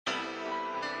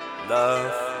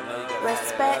Love.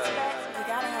 Respect. You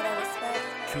gotta have that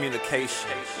respect.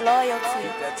 Communication. Loyalty.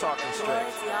 That talking straight.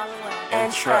 Loyalty all the way.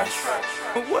 And trust.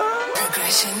 What?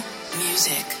 Progression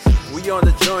music. We on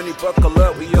the journey, buckle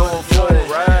up, we on for a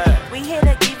ride. We here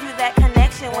to give you that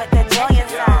connection with the joy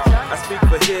inside. I speak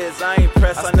for his, I ain't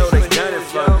pressed, I know they done it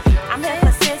for me. I'm here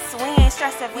for sis, we ain't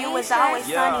stressed if you was always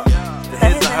sunny. The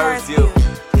his and hers view.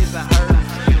 His and hers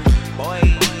view,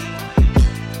 boy.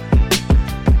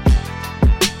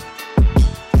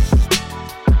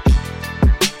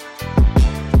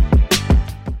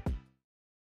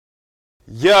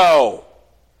 Yo,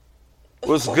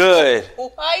 what's good?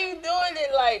 Why you doing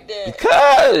it like that?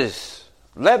 Because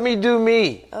let me do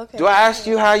me. Okay. Do I ask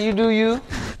you how you do you?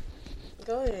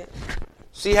 Go ahead.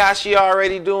 See how she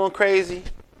already doing crazy?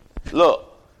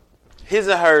 Look, his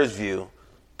and hers view,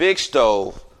 big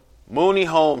stove, Mooney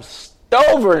Home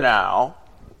Stover now.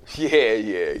 Yeah,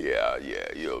 you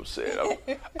know what I'm saying?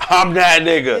 I'm that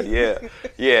nigga.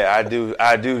 Yeah, I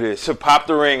do this. So pop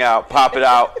the ring out, pop it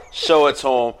out, show it to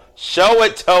him. Show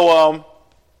it to him.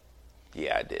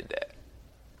 Yeah, I did that.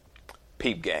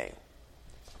 Peep game.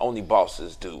 Only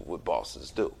bosses do what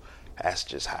bosses do. That's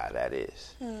just how that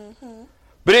is. Mm-hmm.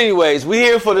 But anyways, we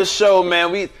here for the show,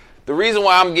 man. The reason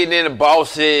why I'm getting into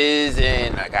bosses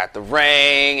and I got the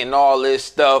ring and all this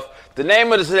stuff. The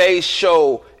name of today's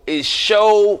show is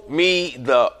Show Me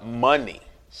the Money.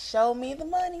 Show me the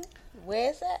money.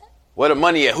 Where's that? Where the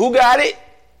money at? Who got it?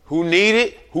 Who need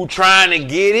it? Who trying to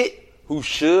get it? Who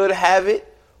should have it?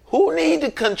 Who need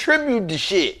to contribute to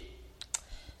shit?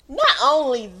 Not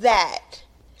only that,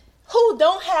 who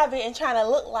don't have it and trying to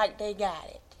look like they got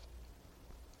it?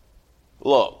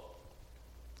 Look,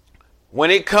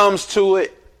 when it comes to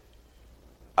it,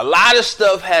 a lot of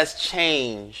stuff has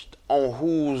changed on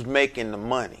who's making the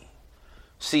money.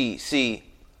 See,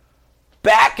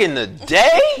 back in the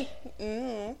day,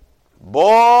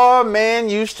 boy, man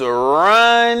used to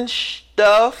run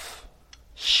stuff.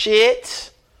 Shit,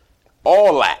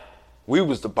 all that. We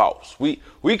was the boss. We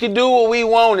could do what we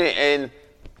wanted, and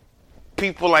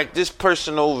people like this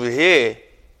person over here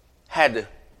had to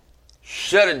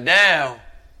shut it down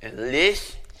and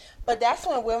listen. But that's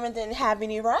when women didn't have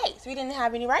any rights. We didn't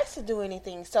have any rights to do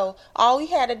anything. So all we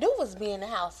had to do was be in the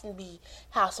house and be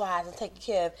housewives and taking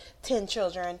care of 10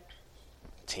 children.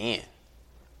 10?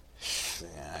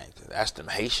 That's them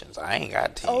Haitians. I ain't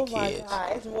got 10 oh kids. My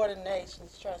God, it's more than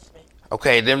Haitians, trust me.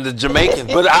 Okay, them the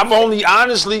Jamaicans. But I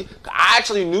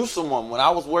actually knew someone when I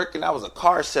was working. I was a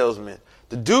car salesman.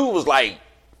 The dude was like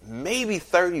maybe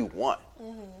 31.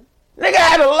 Mm-hmm. Nigga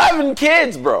had 11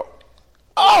 kids, bro.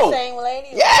 Oh, same lady?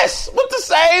 Yes, with the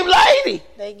same lady.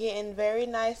 They getting very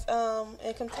nice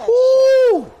income tax.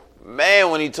 Ooh. Man,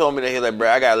 when he told me that, he like, bro,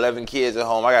 I got 11 kids at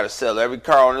home. I got to sell every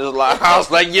car in this house.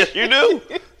 Like, yes, you do.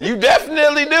 You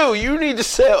definitely do. You need to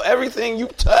sell everything you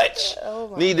touch.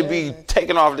 Need to be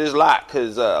taken off this lot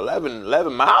because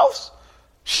 11 mouths?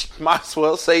 Might as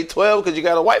well say 12 because you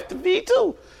got a wife to feed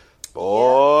too.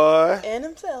 Boy. Yeah.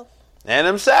 And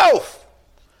himself.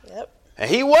 Yep. And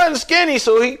he wasn't skinny,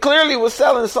 so he clearly was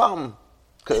selling something.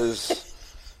 Because,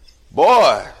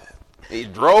 boy, he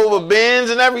drove a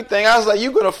Benz and everything. I was like,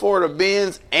 you can afford a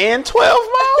Benz and 12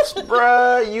 miles?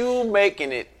 Bruh, you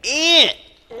making it in.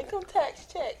 Income tax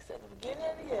checks at the beginning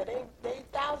of the year, they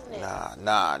thousands.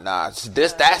 Nah.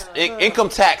 That's income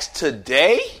tax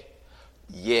today?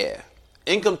 Yeah.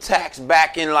 Income tax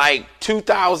back in like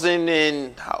 2000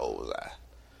 and, how old was I?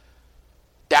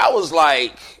 That was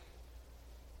like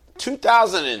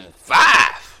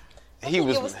 2005. It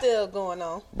was still going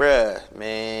on. Bruh,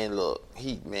 man, look,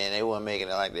 they wasn't making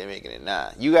it like they're making it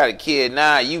now. You got a kid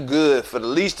now, you good for at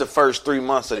least the first 3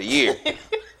 months of the year.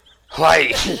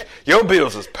 Like, your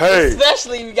bills is paid.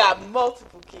 Especially if you got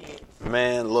multiple kids.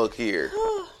 Man, look here.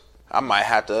 I might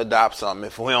have to adopt something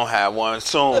if we don't have one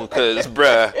soon, because,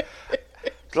 bruh,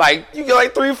 like, you get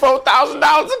like $3,000-$4,000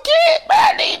 a kid, man.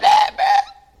 I need that, man.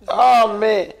 Oh,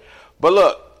 man. But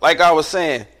look, like I was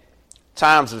saying,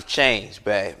 times have changed,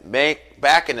 back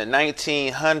in the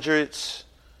 1900s.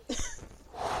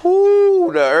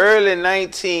 The early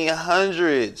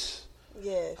 1900s.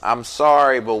 Yes. I'm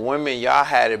sorry, but women, y'all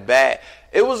had it bad.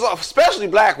 It was, especially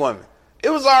black women.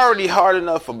 It was already hard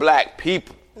enough for black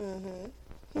people.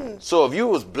 Mm-hmm. So if you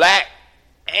was black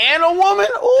and a woman,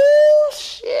 ooh,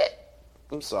 shit.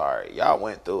 I'm sorry. Y'all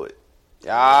went through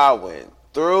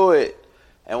it.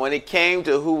 And when it came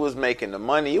to who was making the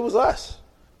money, it was us.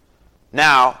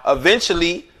 Now,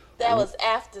 eventually. That was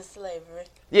after slavery.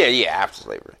 Yeah, after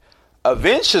slavery.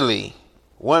 Eventually,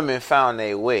 women found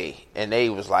their way, and they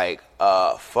was like,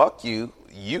 fuck you.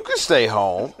 You can stay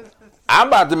home. I'm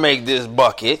about to make this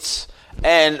buckets.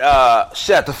 and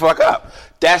shut the fuck up.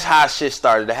 That's how shit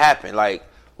started to happen. Like,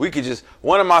 we could just,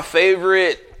 one of my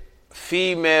favorite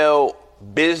female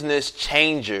business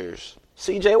changers,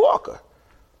 CJ Walker.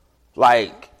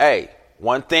 Like, hey,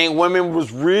 one thing women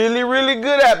was really, really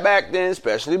good at back then,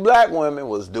 especially black women,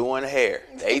 was doing hair.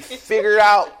 They figured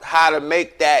out how to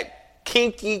make that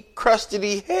kinky,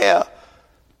 crustedy hair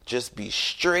just be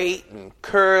straight and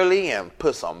curly and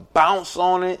put some bounce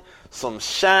on it, some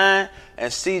shine.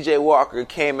 And CJ Walker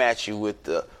came at you with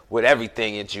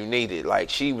everything that you needed. Like,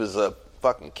 she was a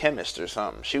fucking chemist or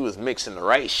something. She was mixing the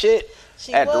right shit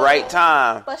at the right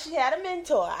time. But she had a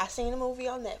mentor. I seen a movie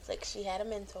on Netflix. She had a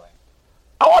mentor.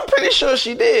 Oh, I'm pretty sure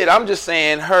she did. I'm just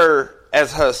saying her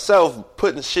as herself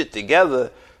putting shit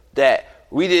together that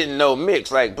we didn't know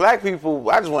mix. Like, black people,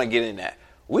 I just want to get in that.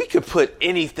 We could put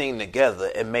anything together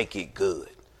and make it good.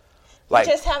 Like,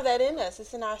 We just have that in us.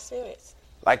 It's in our spirits.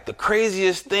 like the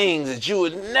craziest things that you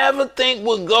would never think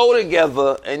would go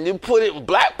together, and you put it,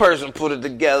 black person put it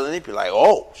together, and they'd be like,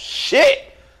 oh,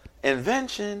 shit.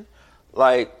 Invention.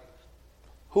 Like,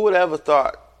 who would ever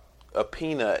thought a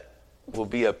peanut would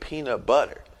be a peanut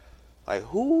butter? Like,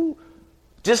 who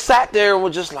just sat there and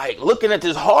was just like looking at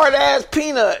this hard ass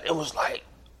peanut and was like,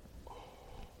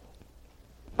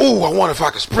 ooh, I wonder if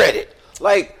I could spread it.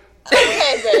 Like,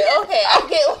 Okay, babe. Okay, I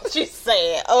get what you're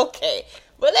saying. Okay.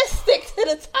 But let's stick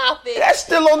to the topic. that's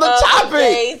still on the of topic.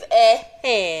 days at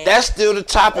hand. That's still the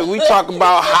topic. We talk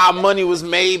about how money was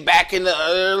made back in the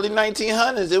early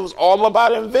 1900s. It was all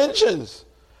about inventions.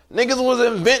 Niggas was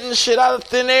inventing shit out of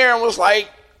thin air and was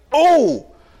like, ooh,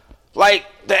 like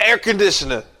the air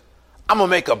conditioner. I'm going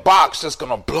to make a box that's going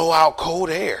to blow out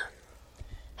cold air.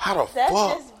 How the That's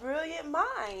fuck? just brilliant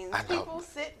minds. I know. People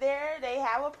sit there, they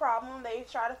have a problem, they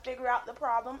try to figure out the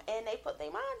problem, and they put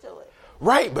their mind to it.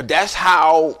 Right, but that's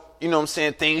how, you know what I'm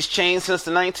saying, things changed since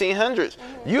the 1900s.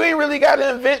 You ain't really got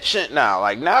to invent shit now.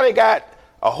 Like, now they got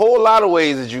a whole lot of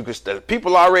ways that you could study.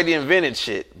 People already invented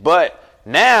shit. But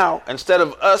now, instead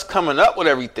of us coming up with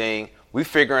everything, we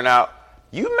figuring out,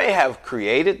 you may have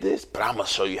created this, but I'm going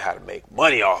to show you how to make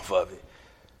money off of it.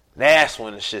 That's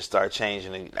when the shit start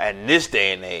changing in this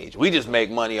day and age. We just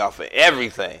make money off of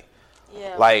everything.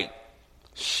 Yeah. Like,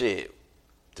 shit.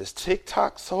 This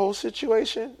TikTok's whole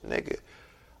situation, nigga.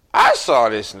 I saw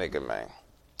this nigga, man.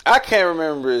 I can't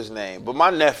remember his name, but my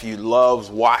nephew loves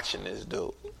watching this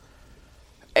dude.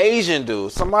 Asian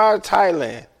dude, somebody out of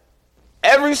Thailand.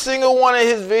 Every single one of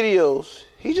his videos,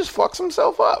 he just fucks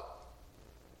himself up.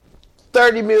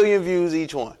 30 million views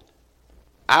each one.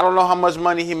 I don't know how much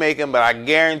money he making, but I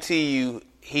guarantee you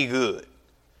he good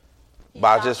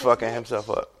by just fucking himself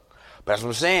up. But that's what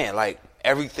I'm saying. Like,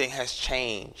 everything has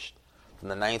changed from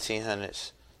the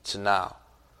 1900s to now.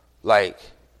 Like,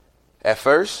 at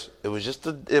first, it was just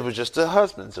the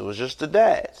husbands. It was just the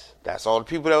dads. That's all the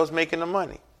people that was making the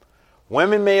money.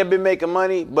 Women may have been making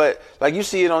money, but like you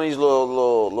see it on these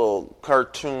little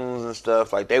cartoons and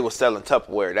stuff. Like, they were selling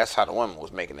Tupperware. That's how the women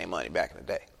was making their money back in the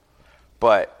day.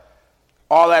 But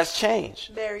all that's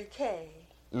changed. Mary Kay.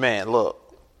 Man,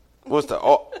 look. What's the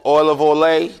oil of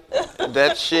Olay?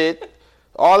 That shit.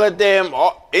 All that damn,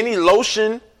 any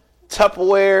lotion,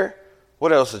 Tupperware.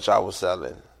 What else that y'all was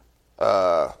selling? I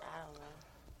don't know.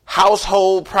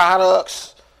 Household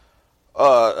products,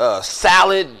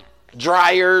 salad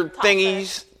dryer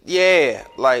thingies. Yeah,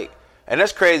 like, and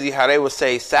that's crazy how they would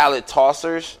say salad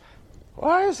tossers.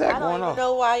 Why is that I going don't on? even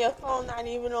know why your phone not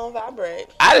even on vibrate.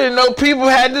 I didn't know people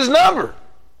had this number.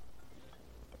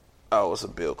 Oh, it's a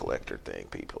bill collector thing,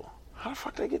 people. How the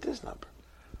fuck did they get this number?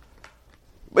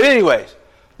 But anyways,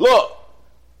 look,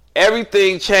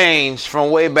 everything changed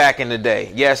from way back in the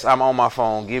day. Yes, I'm on my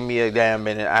phone. Give me a damn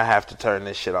minute. I have to turn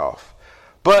this shit off.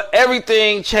 But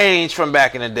everything changed from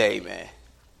back in the day, man.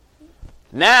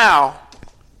 Now,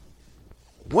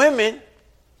 women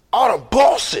are the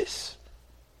bosses.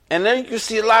 And then you can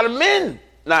see a lot of men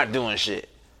not doing shit.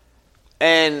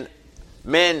 And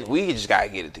men, we just gotta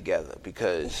get it together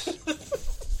because,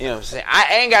 you know what I'm saying?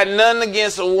 I ain't got nothing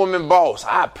against a woman boss.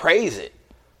 I praise it.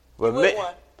 But With men,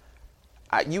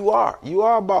 what? you are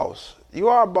a boss. You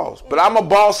are a boss. But I'm a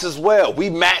boss as well. We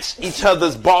match each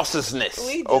other's bossesness.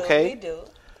 We do. Okay? We do.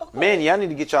 Okay. Men, y'all need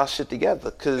to get y'all shit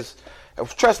together because,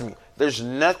 trust me, there's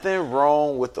nothing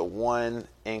wrong with a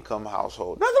one-income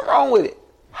household. Nothing wrong with it.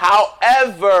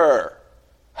 However,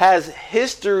 has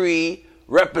history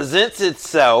represents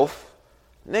itself,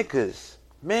 niggas,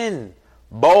 men,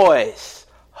 boys,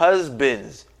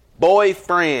 husbands,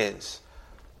 boyfriends,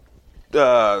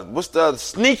 what's the other?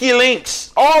 Sneaky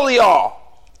links, all of y'all.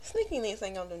 Sneaky links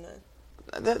ain't gonna do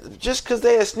nothing. Just because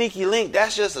they a sneaky link,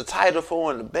 that's just a title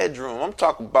for in the bedroom. I'm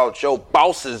talking about your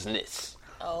bossesness.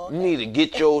 Oh, okay. You need to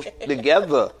get your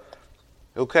together,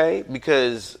 okay?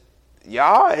 Because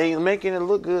y'all ain't making it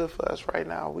look good for us right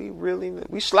now.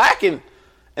 We slacking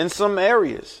in some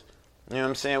areas. You know what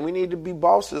I'm saying? We need to be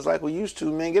bosses like we used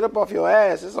to, man. Get up off your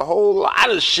ass. There's a whole lot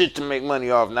of shit to make money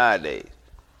off nowadays.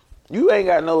 You ain't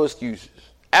got no excuses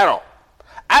at all.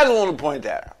 I just want to point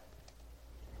that out.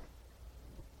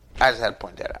 I just had to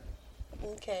point that out.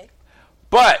 Okay.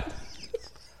 But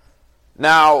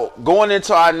now, going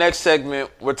into our next segment,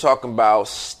 we're talking about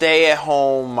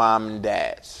stay-at-home mom and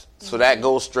dads. So that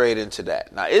goes straight into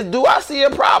that. Now, do I see a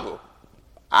problem?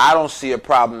 I don't see a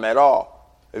problem at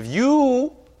all. If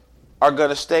you are going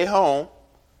to stay home,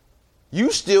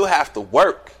 you still have to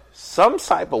work some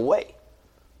type of way.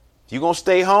 If you're going to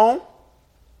stay home,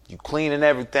 you cleaning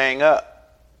everything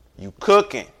up. You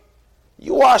cooking.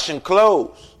 You washing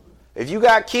clothes. If you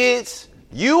got kids,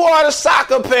 you are the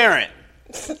soccer parent.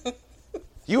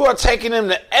 You are taking them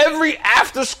to every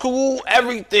after school,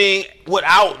 everything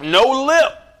without no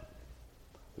lip.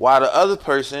 While the other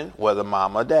person, whether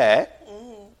mom or dad,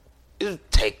 is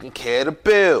taking care of the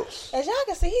bills. As y'all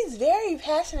can see, he's very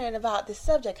passionate about this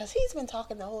subject because he's been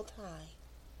talking the whole time.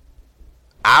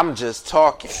 I'm just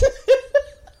talking.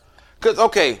 Because,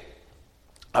 okay,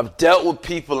 I've dealt with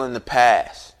people in the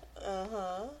past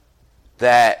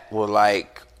that were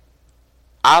like,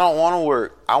 I don't want to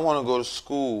work. I want to go to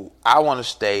school. I want to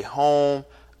stay home.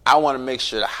 I want to make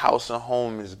sure the house and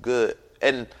home is good.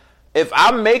 And if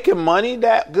I'm making money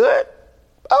that good,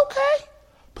 okay.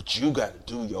 But you got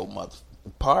to do your mother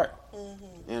part. You know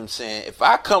what I'm saying? If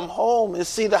I come home and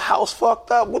see the house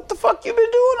fucked up, what the fuck you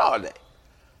been doing all day?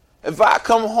 If I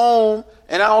come home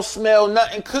and I don't smell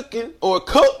nothing cooking or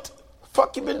cooked,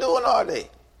 fuck you been doing all day?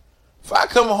 If I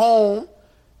come home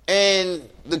and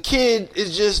the kid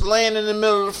is just laying in the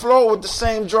middle of the floor with the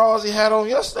same drawers he had on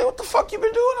yesterday, what the fuck you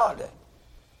been doing all day?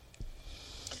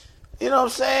 You know what I'm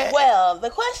saying? Well, the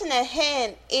question at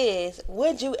hand is,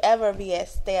 would you ever be a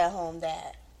stay-at-home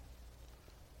dad?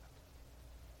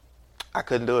 I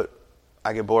couldn't do it.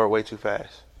 I get bored way too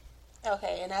fast.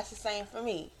 Okay, and that's the same for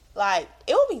me. Like,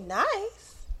 it would be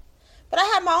nice, but I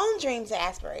have my own dreams and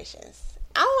aspirations.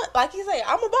 I want, like you say,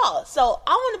 I'm a boss, so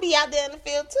I want to be out there in the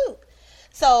field too.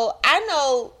 So I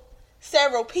know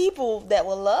several people that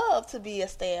would love to be a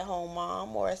stay-at-home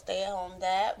mom or a stay-at-home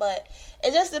dad, but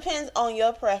it just depends on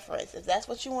your preference. If that's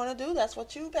what you want to do, that's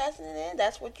what you passing it in,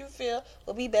 that's what you feel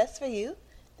will be best for you,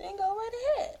 then go right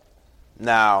ahead.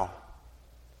 Now,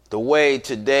 the way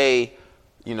today,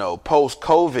 you know,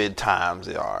 post-COVID times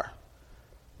are,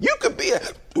 you could be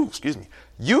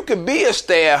you could be a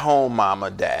stay-at-home mom or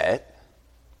dad,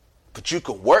 but you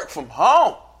could work from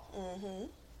home.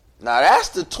 Now, that's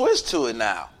the twist to it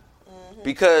now.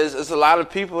 Because there's a lot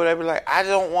of people that be like, I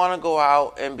don't want to go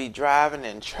out and be driving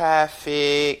in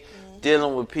traffic,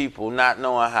 dealing with people not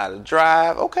knowing how to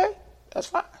drive. Okay, that's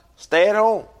fine. Stay at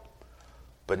home.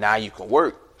 But now you can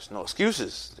work. There's no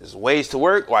excuses. There's ways to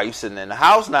work while you're sitting in the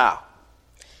house now.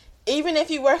 Even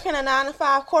if you're working a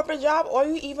 9-to-5 corporate job, or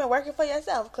you even working for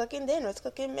yourself, cooking dinners,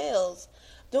 cooking meals,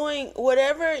 doing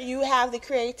whatever you have the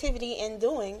creativity in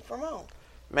doing from home.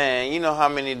 Man, you know how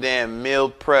many damn meal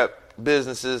prep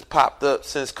businesses popped up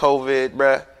since COVID,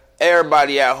 bruh?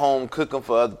 Everybody at home cooking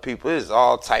for other people. There's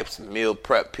all types of meal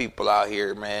prep people out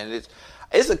here, man.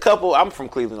 It's a couple. I'm from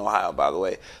Cleveland, Ohio, by the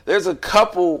way. There's a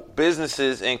couple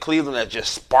businesses in Cleveland that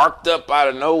just sparked up out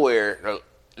of nowhere.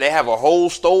 They have a whole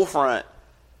storefront,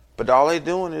 but all they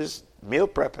doing is meal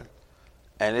prepping.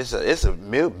 And it's a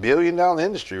billion-dollar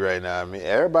industry right now. I mean,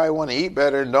 everybody want to eat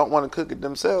better and don't want to cook it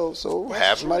themselves, so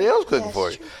have somebody else cooking for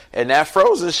you. And that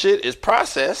frozen shit is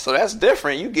processed, so that's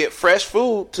different. You get fresh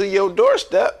food to your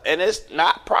doorstep, and it's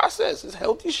not processed. It's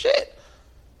healthy shit.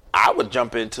 I would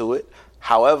jump into it.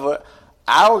 However,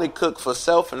 I only cook for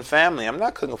self and family. I'm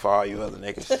not cooking for all you other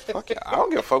niggas. Fuck yeah. I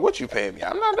don't give a fuck what you pay me.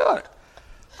 I'm not doing it.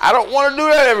 I don't want to do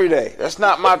that every day. That's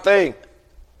not my thing.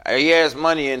 Yeah, it's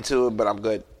money into it, but I'm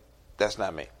good. That's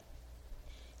not me.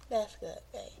 That's good,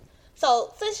 babe.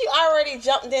 So, since you already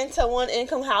jumped into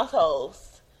one-income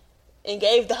households and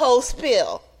gave the whole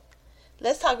spiel,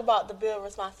 let's talk about the bill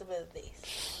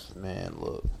responsibilities. Man,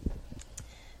 look.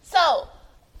 So,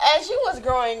 as you was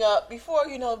growing up, before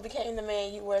you became the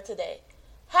man you were today,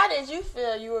 how did you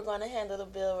feel you were going to handle the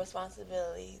bill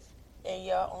responsibilities in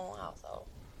your own household?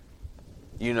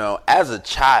 You know, as a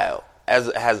child,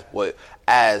 as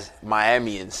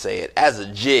Miamians say it, as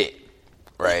a jit,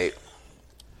 right?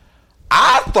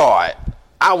 I thought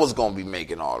I was going to be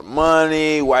making all the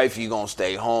money. Wifey going to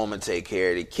stay home and take care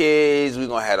of the kids. We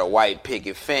going to have a white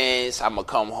picket fence. I'm going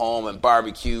to come home and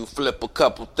barbecue, flip a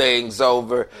couple things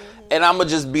over, and I'm going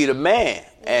to just be the man.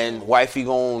 and wifey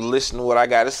gonna listen to what I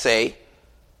gotta say,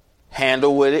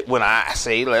 handle with it when I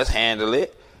say let's handle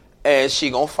it, and she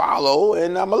gonna follow,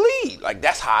 and I'ma lead. Like,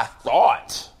 that's how I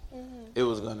thought it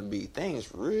was gonna be. Things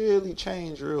really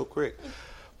change real quick.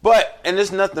 But, and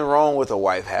there's nothing wrong with a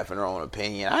wife having her own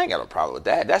opinion. I ain't got a problem with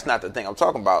that. That's not the thing I'm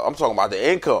talking about. I'm talking about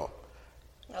the income.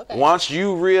 Okay. Once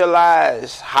you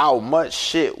realize how much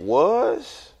shit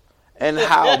was and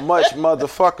how much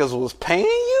motherfuckers was paying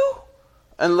you,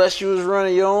 unless you was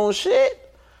running your own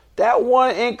shit, that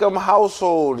one income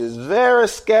household is very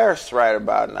scarce right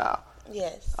about now.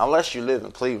 Yes. Unless you live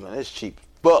in Cleveland. It's cheap as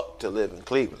fuck to live in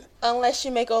Cleveland. Unless you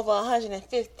make over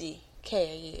 $150K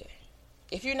a year.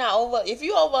 If you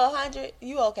over 100,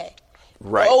 you okay.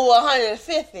 Right. Over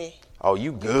 150. Oh,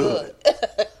 you good.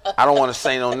 I don't want to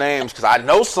say no names because I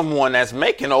know someone that's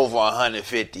making over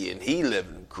 150 and he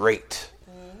living great.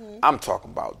 Mm-hmm. I'm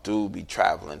talking about dude be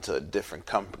traveling to a different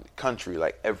country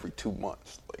like every 2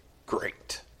 months. Like,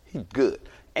 great. He good.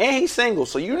 And he's single,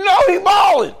 so you know he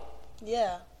balling.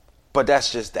 Yeah. But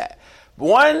that's just that.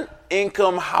 One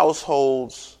income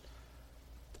households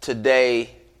today,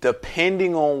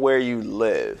 depending on where you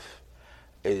live,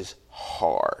 is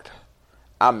hard.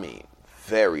 I mean,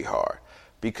 very hard.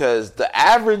 Because the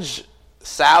average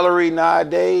salary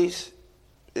nowadays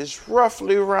is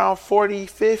roughly around 40,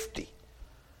 50.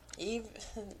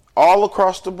 All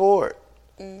across the board.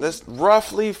 That's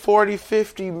roughly 40,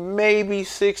 50, maybe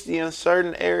 60 in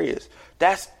certain areas.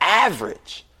 That's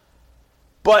average.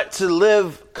 But to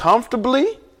live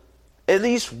comfortably, at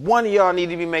least one of y'all need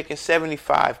to be making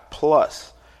 75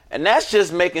 plus. And that's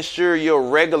just making sure your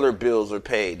regular bills are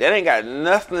paid. That ain't got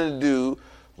nothing to do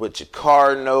with your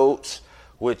car notes,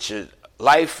 with your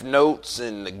life notes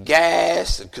and the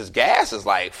gas. Because gas is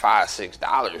like $5,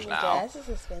 $6 now. Gas is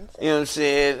expensive. You know what I'm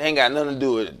saying? Ain't got nothing to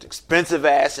do with expensive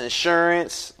ass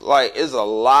insurance. Like, there's a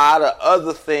lot of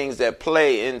other things that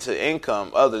play into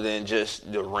income other than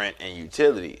just the rent and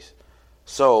utilities.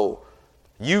 So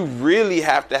you really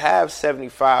have to have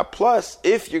 75 plus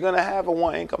if you're going to have a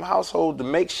one income household to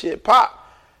make shit pop.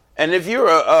 And if you're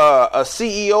a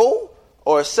CEO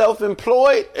or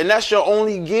self-employed and that's your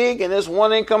only gig and it's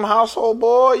one income household,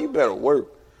 boy, you better work.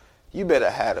 You better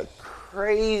have the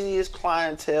craziest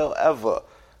clientele ever.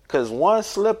 Because one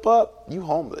slip up, you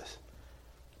homeless.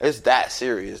 It's that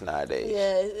serious nowadays.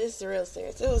 Yeah, it's real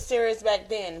serious. It was serious back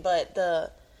then, but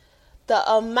the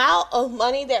amount of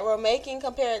money that we're making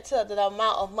compared to the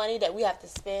amount of money that we have to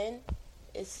spend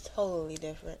is totally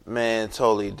different. Man,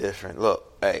 totally different.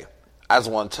 Look, hey, I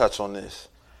just want to touch on this.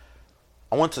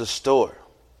 I went to the store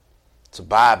to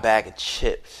buy a bag of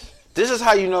chips. This is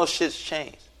how you know shit's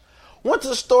changed. Went to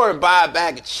the store to buy a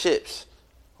bag of chips,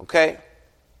 okay?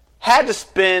 Had to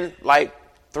spend like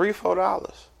 $3,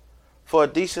 $4 for a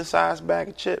decent sized bag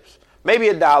of chips. Maybe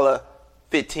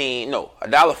 $1.15, no,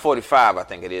 $1.45 I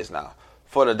think it is now.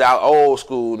 For the old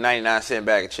school 99-cent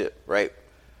bag of chips, right?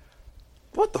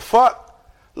 What the fuck?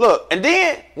 Look, and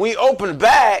then when you open the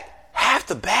bag, half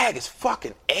the bag is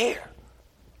fucking air.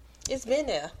 It's been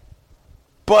there.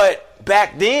 But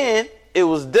back then, it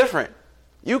was different.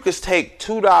 You could take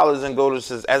 $2 and go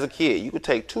to, as a kid, you could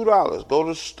take $2, go to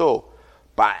the store,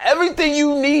 buy everything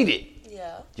you needed.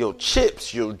 Yeah. Your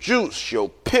chips, your juice, your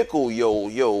pickle,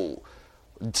 your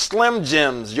Slim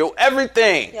Jims, your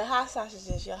everything. Your hot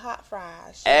sausages, your hot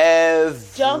fries.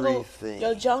 Everything.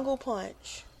 Your jungle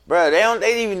punch. Bro, they ain't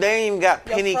even got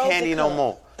penny candy no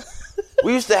more.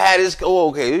 We used to have this,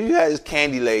 we had this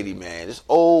candy lady, man. This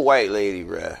old white lady,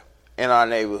 bruh, in our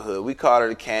neighborhood. We called her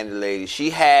the candy lady.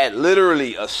 She had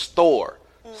literally a store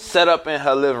set up in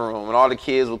her living room, and all the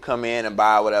kids would come in and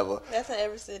buy whatever. That's in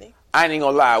every city. I ain't even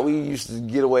gonna lie. We used to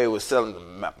get away with selling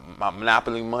my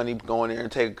Monopoly money, go in there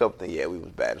and take a couple things. Yeah, we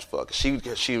was bad as fuck. She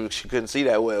couldn't see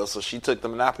that well, so she took the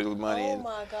Monopoly money. Oh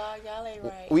my God, y'all ain't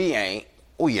right. We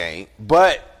ain't.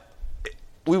 But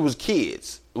we was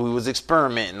kids. We was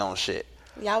experimenting on shit.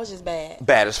 Y'all was just bad.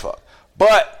 Bad as fuck.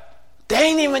 But they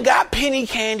ain't even got penny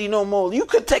candy no more. You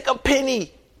could take a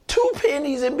penny, 2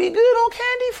 pennies, and be good on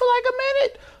candy for like a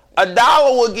minute.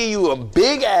 $1 will give you a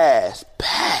big ass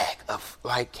bag of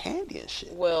like candy and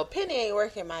shit. Well, penny ain't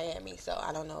working in Miami, so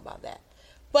I don't know about that.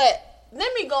 But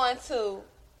let me go into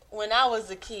when I was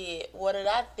a kid. Who did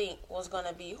I think was going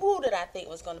to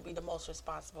be the most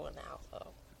responsible in the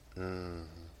household?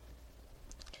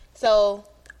 So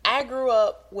I grew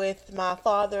up with my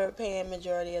father paying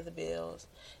majority of the bills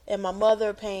and my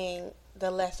mother paying the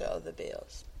lesser of the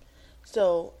bills.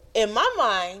 So in my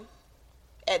mind,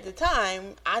 at the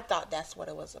time, I thought that's what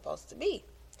it was supposed to be.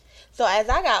 So as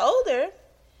I got older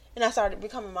and I started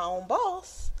becoming my own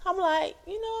boss, I'm like,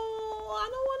 I don't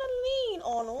want to lean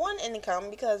on one income,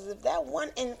 because if that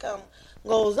one income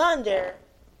goes under,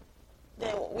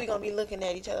 then we're going to be looking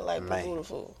at each other like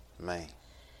beautiful. Man.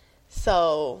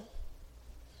 So,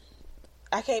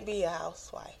 I can't be a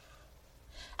housewife.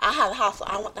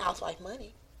 I want the housewife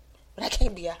money, but I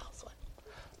can't be a housewife.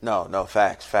 No,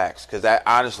 facts. Because that,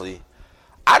 honestly,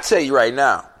 I tell you right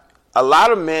now, a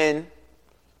lot of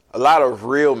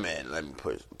real men, let me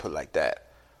put it like that,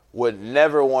 would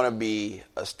never want to be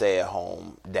a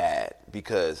stay-at-home dad,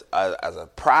 because as a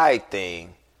pride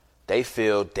thing, they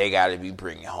feel they got to be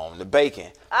bringing home the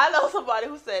bacon. I know somebody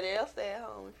who said they'll stay at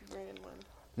home if you bring in money.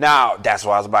 Now, that's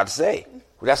what I was about to say.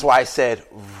 That's why I said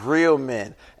real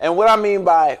men. And what I mean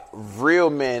by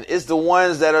real men is the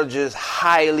ones that are just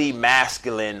highly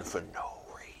masculine for no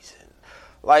reason.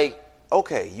 Like,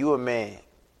 okay, you a man.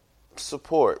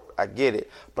 Support. I get it.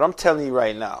 But I'm telling you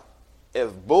right now,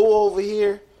 if Boo over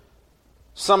here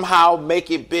somehow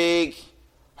make it big,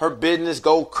 her business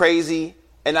go crazy,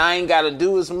 and I ain't got to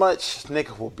do as much,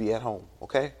 nigga will be at home,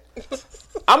 okay?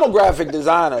 I'm a graphic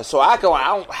designer, so I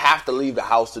don't have to leave the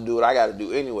house to do what I got to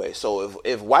do anyway. So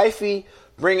if wifey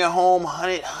bringing home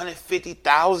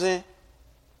 150,000,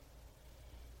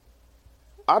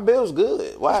 our bill's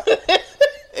good. Why?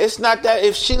 It's not that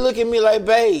if she look at me like,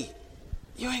 babe,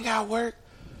 you ain't got to work.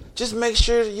 Just make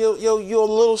sure your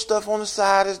little stuff on the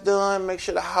side is done. Make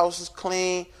sure the house is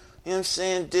clean. You know what I'm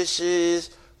saying?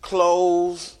 Dishes,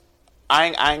 clothes. I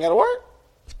ain't got to work.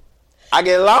 I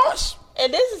get allowance.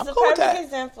 And this is the cool with perfect that.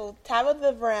 example.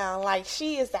 Tabitha Brown, like,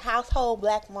 she is the household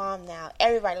black mom now.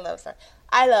 Everybody loves her.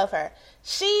 I love her.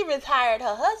 She retired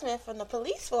her husband from the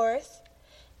police force,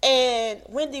 and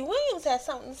Wendy Williams has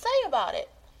something to say about it.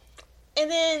 And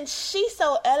then she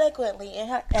so eloquently, in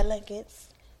her elegance,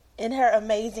 in her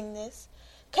amazingness,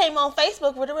 came on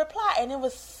Facebook with a reply, and it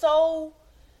was so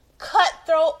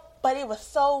cutthroat, but it was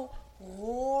so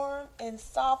warm and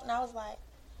soft, and I was like,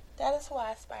 that is who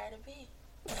I aspire to be.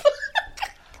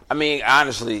 I mean,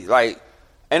 honestly, like,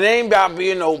 and it ain't about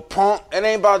being no punk. It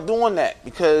ain't about doing that,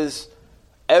 because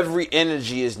every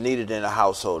energy is needed in a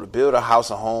household. To build a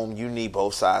house, a home, you need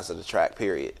both sides of the track,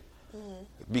 period. Mm-hmm.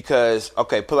 Because,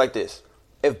 okay, put it like this.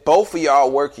 If both of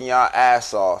y'all working y'all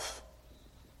ass off,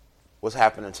 what's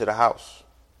happening to the house?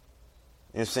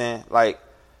 You know what I'm saying? Like,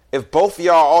 if both of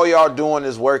y'all, all y'all doing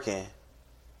is working,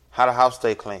 how the house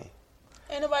stay clean?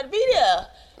 Ain't nobody be there.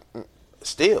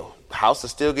 Still, the house will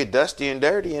still get dusty and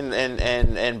dirty,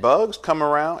 and bugs come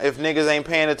around if niggas ain't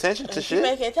paying attention to if shit. you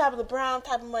making Tabitha Brown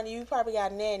type of money, you probably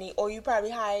got a nanny, or you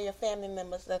probably hire your family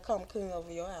members to come clean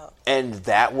over your house. And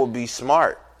that will be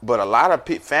smart. But a lot of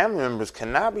family members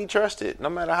cannot be trusted, no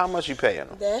matter how much you pay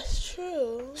them. That's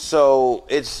true. So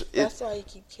that's why you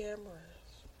keep cameras.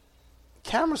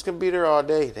 Cameras can be there all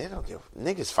day. They don't give.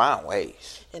 Niggas find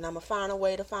ways. And I'm gonna find a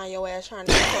way to find your ass trying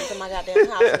to do something to my goddamn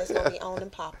house, and it's gonna be on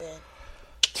and popping.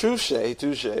 Touche.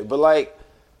 But like,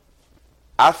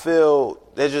 I feel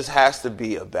there just has to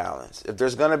be a balance. If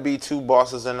there's gonna be two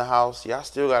bosses in the house, y'all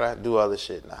still gotta do other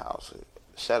shit in the house.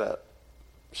 Shut up.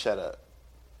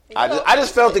 I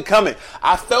just felt it coming.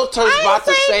 I felt her about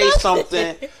to say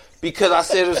something, because I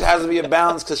said there has to be a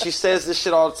balance, because she says this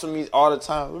shit all to me all the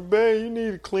time. Babe, you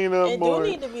need to clean up more. It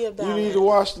do need to be a balance. You need to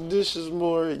wash the dishes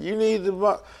more. You need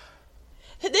to.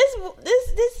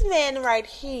 This man right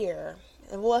here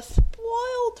was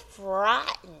spoiled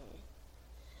rotten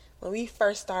when we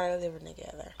first started living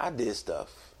together. I did stuff.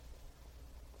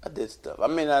 I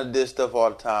mean, I did stuff all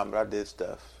the time, but I did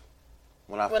stuff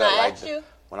when I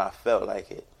felt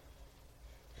like it.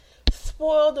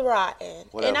 Spoiled rotten.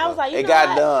 Whatever. And I was like, it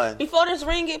got done. Before this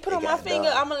ring get put on my finger,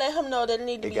 I'm going to let him know that it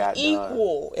need to be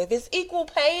equal. If it's equal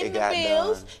paying the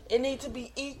bills, it needs to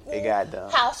be equal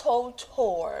household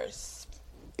chores.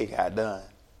 It got done.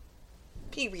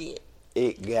 Period.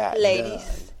 It got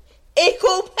Ladies. Done.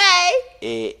 Equal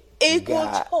pay.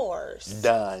 Equal chores.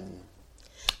 Done.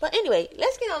 But anyway,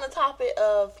 let's get on the topic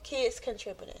of kids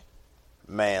contributing.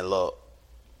 Man, look.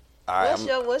 All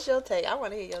right, what's your take? I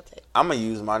want to hear your take. I'm going to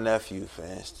use my nephew, for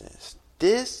instance.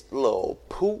 This little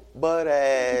poop butt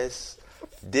ass,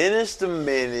 Dennis the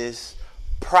Menace,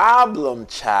 problem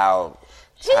child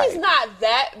type. He's not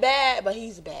that bad, but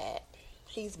he's bad.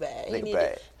 He's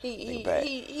bad.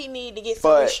 He need to get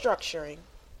some restructuring.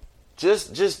 I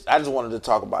just wanted to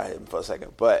talk about him for a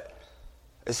second. But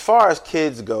as far as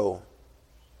kids go,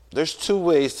 there's two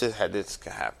ways to have this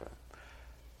can happen.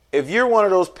 If you're one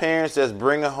of those parents that's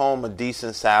bringing home a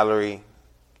decent salary,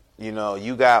 you know,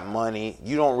 you got money,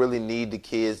 you don't really need the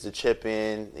kids to chip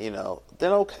in, you know,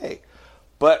 then okay.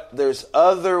 But there's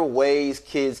other ways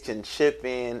kids can chip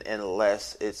in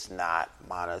unless it's not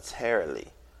monetarily.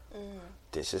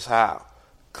 This is how.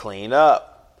 Clean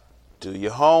up. Do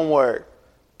your homework.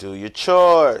 Do your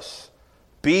chores.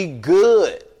 Be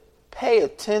good. Pay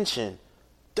attention.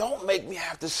 Don't make me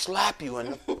have to slap you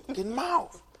in the fucking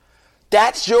mouth.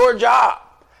 That's your job.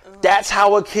 That's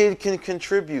how a kid can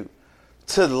contribute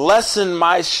to lessen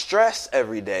my stress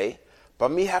every day by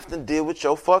me having to deal with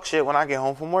your fuck shit when I get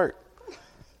home from work.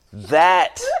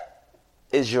 That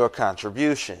is your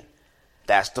contribution.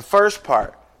 That's the first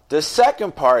part. The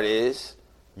second part is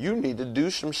you need to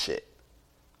do some shit.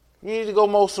 You need to go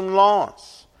mow some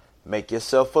lawns. Make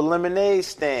yourself a lemonade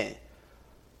stand.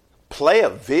 Play a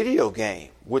video game,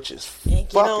 which is And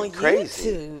get fucking on crazy.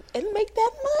 YouTube and make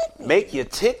that money. Make your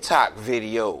TikTok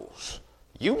videos,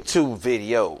 YouTube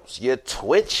videos, your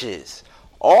Twitches,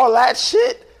 all that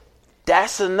shit.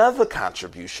 That's another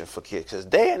contribution for kids. Because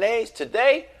day and age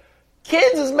today,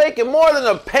 kids is making more than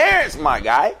the parents, my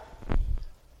guy.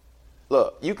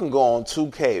 Look, you can go on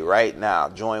 2K right now,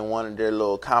 join one of their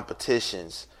little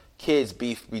competitions. Kids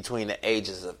beef between the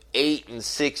ages of 8 and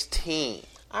 16.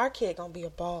 Our kid gonna be a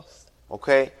boss.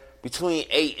 Okay? Between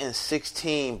 8 and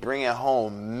 16, bringing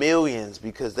home millions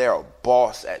because they're a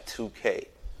boss at 2K.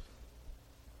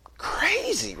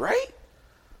 Crazy, right?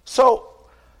 So,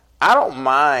 I don't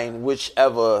mind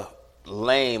whichever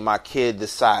lane my kid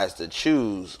decides to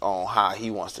choose on how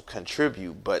he wants to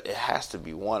contribute, but it has to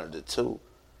be one of the two.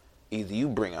 Either you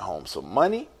bringing home some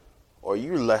money or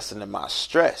you lessening my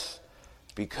stress.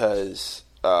 Because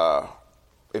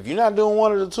if you're not doing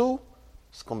one of the two,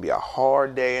 it's going to be a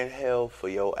hard day in hell for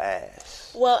your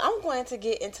ass. Well, I'm going to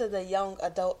get into the young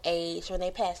adult age when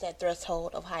they pass that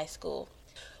threshold of high school.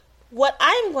 What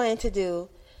I'm going to do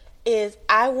is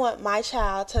I want my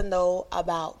child to know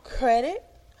about credit.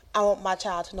 I want my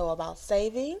child to know about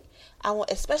saving. I want,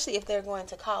 especially if they're going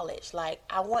to college, like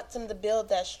I want them to build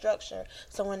that structure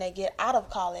so when they get out of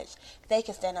college, they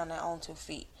can stand on their own 2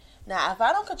 feet. Now, if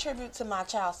I don't contribute to my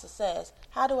child's success,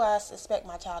 how do I expect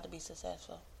my child to be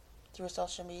successful? Through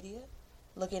social media?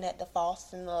 Looking at the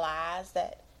false and the lies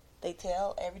that they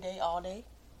tell every day, all day?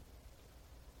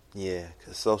 Yeah,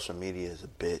 because social media is a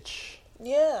bitch.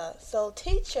 Yeah, so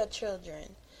teach your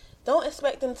children. Don't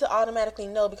expect them to automatically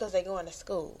know because they're going to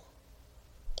school.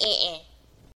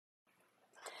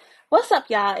 What's up,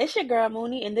 y'all? It's your girl,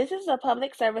 Mooney, and this is a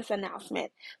public service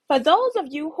announcement. For those of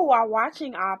you who are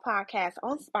watching our podcast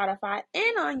on Spotify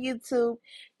and on YouTube,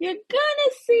 you're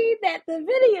gonna see that the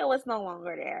video is no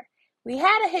longer there. We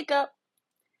had a hiccup.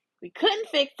 We couldn't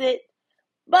fix it,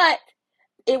 but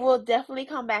it will definitely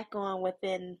come back on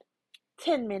within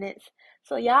 10 minutes.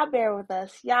 So y'all bear with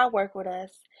us. Y'all work with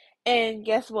us. And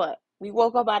guess what? We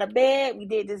woke up out of bed. We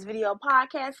did this video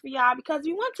podcast for y'all because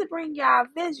we want to bring y'all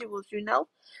visuals, you know.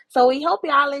 So we hope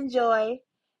y'all enjoy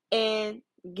and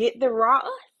get the raw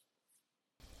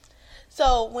us.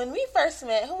 So when we first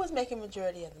met, who was making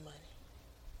majority of the money?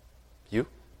 You?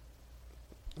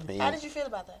 Me. How did you feel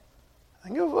about that? I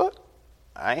ain't give a fuck.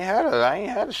 I ain't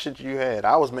had the shit you had.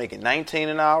 I was making 19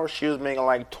 an hour. She was making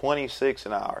like 26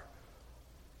 an hour.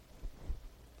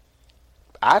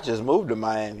 I just moved to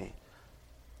Miami.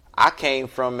 I came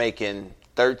from making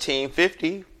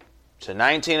 $13.50 to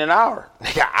 19 an hour.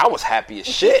 Nigga, I was happy as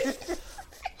shit.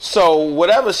 So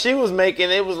whatever she was making,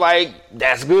 it was like,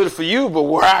 that's good for you. But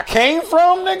where I came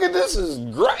from, nigga, this is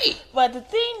great. But the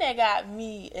thing that got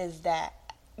me is that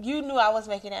you knew I was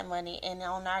making that money, and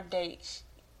on our dates,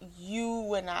 you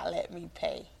would not let me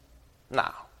pay.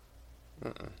 Nah.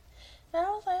 And I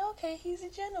was like, okay, he's a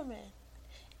gentleman.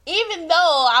 Even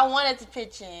though I wanted to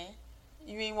pitch in,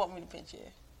 you didn't want me to pitch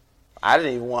in. I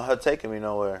didn't even want her taking me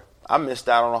nowhere. I missed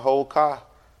out on a whole car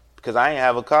because I ain't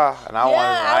have a car, and I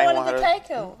wanted to take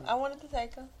him. I wanted to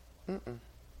take him.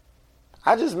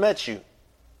 I just met you.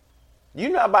 You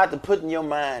not about to put in your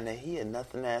mind that he a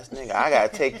nothing ass nigga. I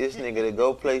gotta take this nigga to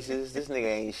go places. This nigga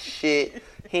ain't shit.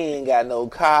 He ain't got no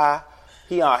car.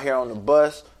 He out here on the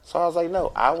bus. So I was like,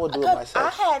 no, I will do it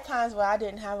myself. I had times where I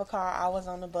didn't have a car. I was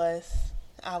on the bus.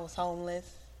 I was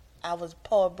homeless. I was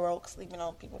poor, broke, sleeping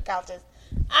on people's couches.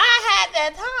 I had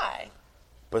that time.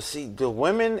 But see, the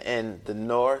women in the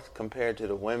North compared to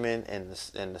the women in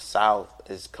the South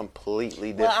is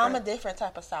completely different. Well, I'm a different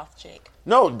type of South chick.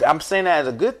 No, I'm saying that as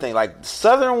a good thing. Like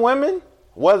Southern women,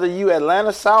 whether you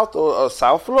Atlanta South or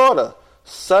South Florida,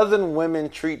 Southern women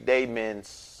treat they men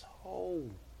so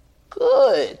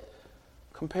good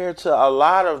compared to a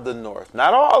lot of the North.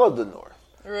 Not all of the North.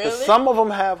 Really? 'Cause some of them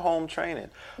have home training.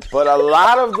 But a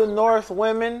lot of the North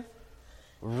women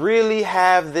really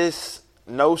have this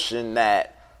notion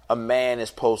that a man is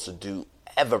supposed to do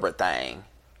everything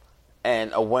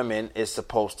and a woman is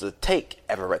supposed to take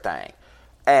everything.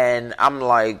 And I'm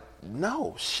like,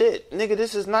 no, shit, nigga,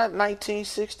 this is not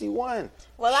 1961.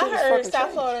 Well, Shit I has heard fucking South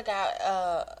changed. Florida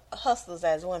got hustlers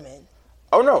as women.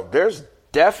 Oh no, there's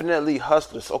definitely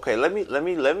hustlers. Okay, let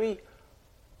me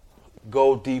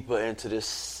go deeper into this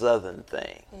Southern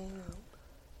thing.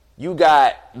 You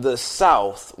got the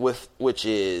South, which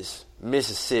is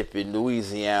Mississippi,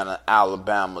 Louisiana,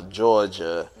 Alabama,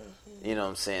 Georgia, you know what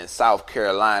I'm saying, South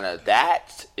Carolina.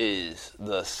 That is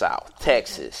the South.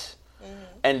 Texas.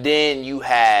 And then you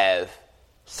have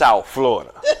South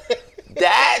Florida.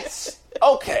 That's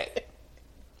okay.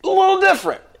 A little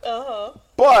different.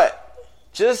 But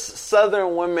just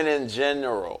Southern women in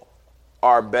general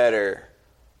are better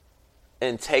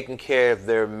in taking care of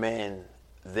their men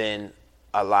than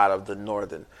a lot of the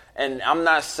Northern. And I'm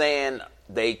not saying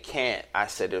they can't. I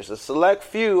said there's a select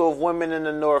few of women in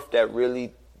the North that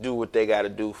really do what they got to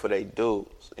do for their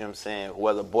dudes. You know what I'm saying?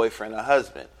 Whether boyfriend or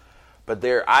husband. But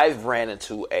I've ran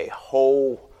into a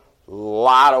whole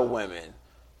lot of women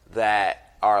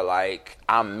that are like,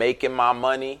 I'm making my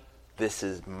money. This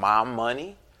is my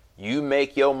money. You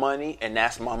make your money, and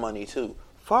that's my money too.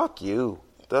 Fuck you.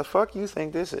 The fuck you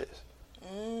think this is?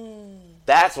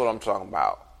 That's what I'm talking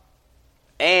about.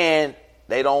 And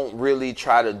they don't really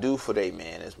try to do for their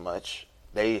man as much.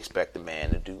 They expect the man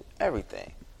to do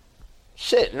everything.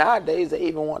 Shit, nowadays they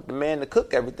even want the man to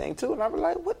cook everything too. And I'm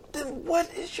like, what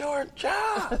is your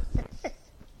job?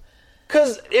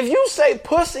 Because if you say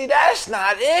pussy, that's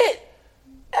not it.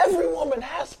 Every woman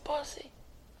has pussy.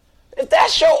 If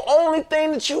that's your only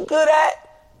thing that you good at,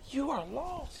 you are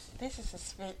lost. This is a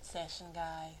spit session,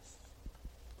 guys.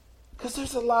 Because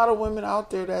there's a lot of women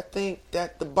out there that think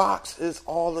that the box is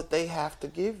all that they have to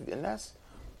give you. And that's...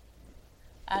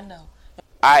 I know.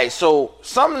 All right, so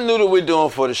something new that we're doing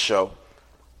for the show.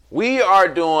 We are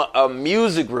doing a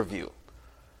music review.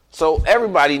 So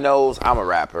everybody knows I'm a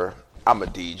rapper. I'm a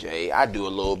DJ. I do a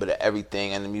little bit of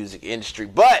everything in the music industry.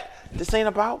 But this ain't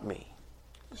about me.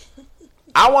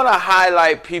 I want to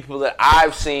highlight people that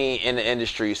I've seen in the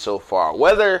industry so far.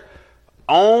 Whether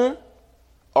on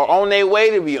or on their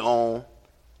way to be on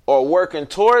or working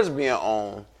towards being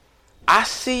on. I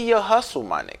see your hustle,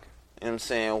 my nigga. You know what I'm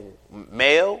saying?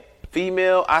 Male,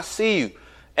 female, I see you.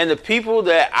 And the people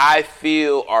that I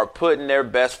feel are putting their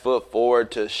best foot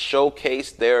forward to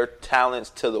showcase their talents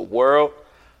to the world,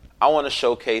 I want to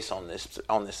showcase on this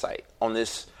site, on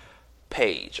this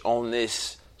page, on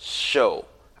this show.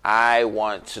 I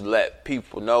want to let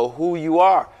people know who you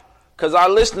are. Because our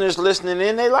listeners listening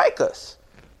in, they like us.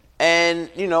 And,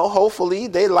 you know, hopefully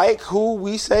they like who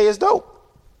we say is dope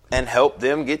and help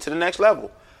them get to the next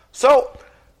level. So,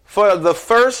 for the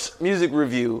first music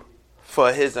review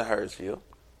for His and Hers View,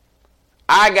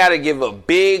 I got to give a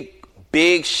big,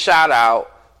 big shout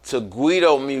out to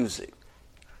Guido Music.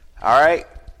 All right?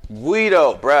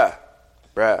 Guido, bruh.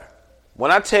 When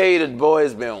I tell you the boy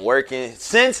has been working,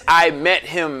 since I met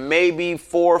him maybe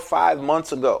 4 or 5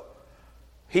 months ago,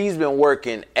 he's been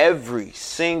working every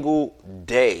single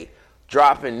day,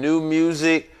 dropping new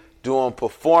music, doing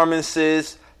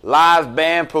performances, live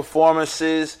band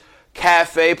performances,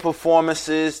 cafe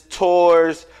performances,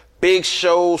 tours, big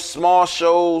shows, small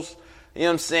shows. You know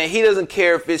what I'm saying? He doesn't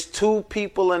care if it's 2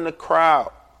 people in the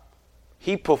crowd.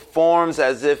 He performs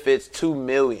as if it's 2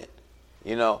 million.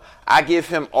 You know, I give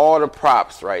him all the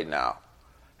props right now.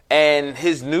 And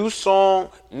his new song,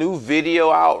 new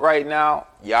video out right now,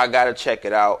 y'all got to check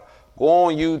it out. Go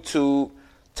on YouTube,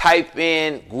 type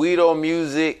in Guido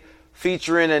Music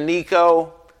featuring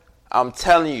Aniko. I'm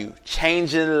telling you,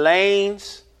 Changing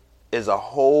Lanes is a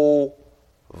whole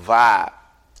vibe.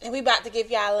 And we about to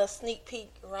give y'all a little sneak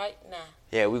peek right now.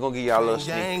 Yeah, we're going to give y'all a little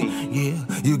sneak peek.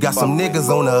 Yeah, you got some niggas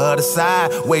on the other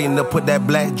side waiting to put that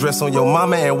black dress on your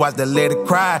mama and watch that lady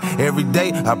cry. Every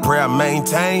day, I pray I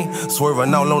maintain,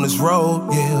 swerving all on this road.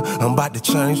 Yeah, I'm about to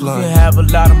change life. You have a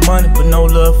lot of money, but no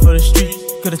love for the street.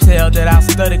 Could've tell that I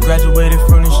studied, graduated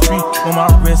from the street. When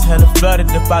my wrist hella flooded,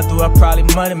 if I do, I probably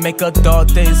money. Make a dog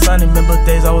days sunny, remember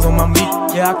days I was on my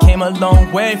meat. Yeah, I came a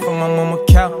long way from my mama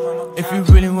couch. If you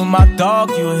really with my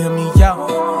dog, you'll hear me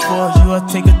out. For you, I'll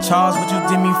take a charge, but you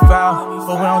did me foul.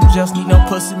 But when I don't just need no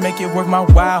pussy, make it worth my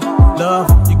while.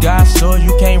 Love, you got sure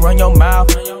you can't run your mouth.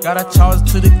 Gotta charge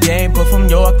to the game, but from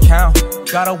your account.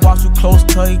 Gotta walk you close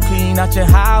till you clean out your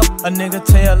house. A nigga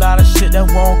tell a lot of shit that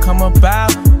won't come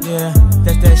about. Yeah,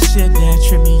 that's that shit that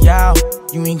trip me out.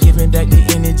 You ain't giving back the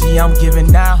energy I'm giving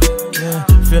now. Yeah,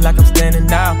 feel like I'm standing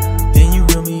out. Then you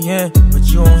reel me in, but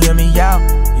you don't hear me out.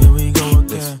 Here we go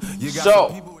again.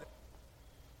 So,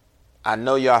 I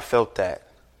know y'all felt that.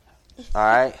 All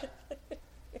right?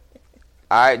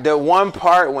 The one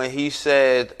part when he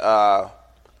said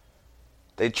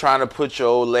they trying to put your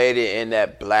old lady in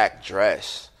that black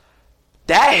dress,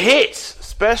 that hits,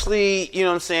 especially, you know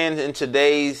what I'm saying, in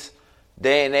today's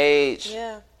day and age.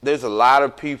 Yeah. There's a lot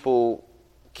of people,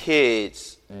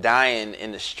 kids, dying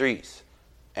in the streets,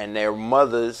 and their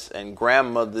mothers and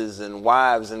grandmothers and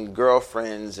wives and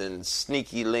girlfriends and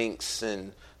sneaky links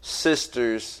and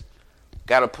sisters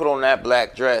got to put on that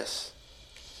black dress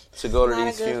to go to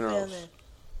these funerals. Feeling.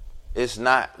 It's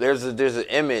not. There's an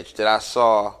image that I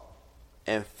saw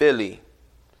in Philly.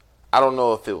 I don't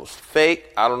know if it was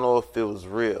fake. I don't know if it was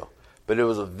real. But it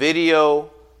was a video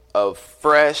of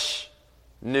fresh,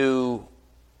 new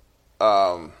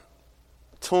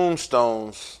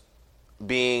tombstones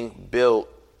being built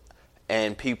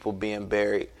and people being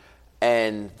buried.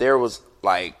 And there was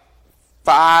like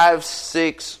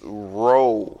 5-6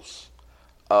 rows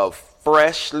of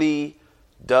freshly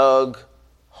dug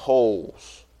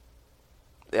holes.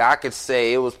 I could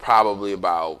say it was probably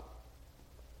about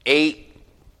 8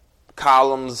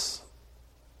 columns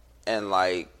and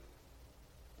like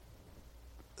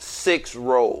 6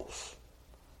 rows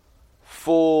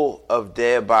full of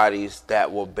dead bodies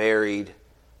that were buried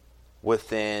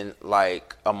within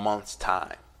like a month's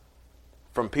time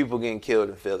from people getting killed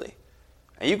in Philly.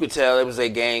 And you could tell it was their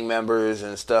gang members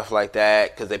and stuff like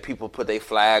that because people put their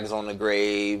flags on the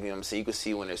grave. You know what I'm saying? You could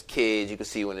see when there's kids. You could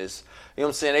see when there's, you know what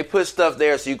I'm saying? They put stuff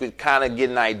there so you could kind of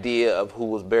get an idea of who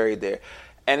was buried there.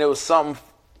 And it was something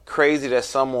crazy that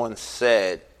someone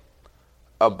said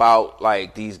about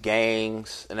like these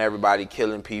gangs and everybody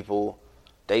killing people.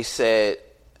 They said,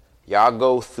 y'all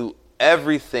go through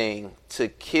everything to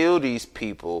kill these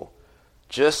people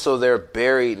just so they're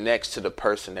buried next to the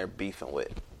person they're beefing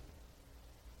with.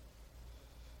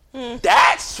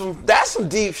 That's some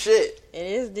deep shit. It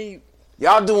is deep.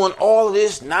 Y'all doing all of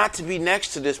this not to be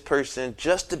next to this person,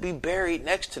 just to be buried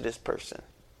next to this person.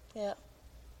 Yeah.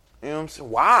 You know what I'm saying?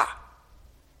 Why?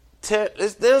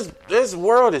 This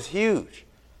world is huge.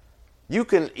 You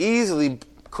can easily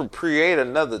create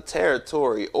another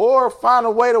territory or find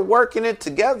a way to work in it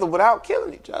together without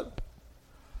killing each other.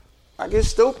 Like, it's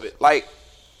stupid. Like,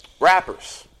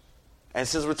 rappers. And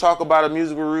since we're talking about a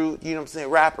musical route, you know what I'm saying?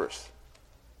 Rappers.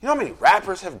 You know how many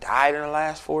rappers have died in the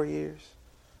last 4 years?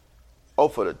 Oh,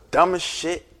 for the dumbest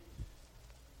shit?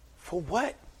 For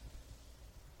what?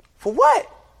 For what?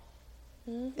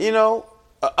 Mm-hmm. You know,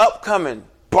 an upcoming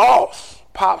boss,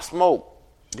 Pop Smoke,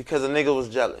 because a nigga was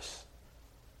jealous.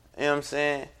 You know what I'm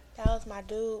saying? That was my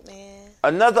dude, man.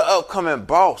 Another upcoming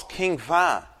boss, King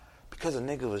Von, because a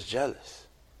nigga was jealous.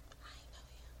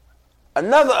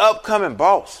 Another upcoming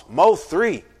boss, Mo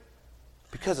 3,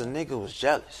 because a nigga was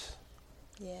jealous.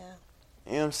 Yeah.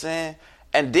 You know what I'm saying?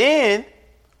 And then,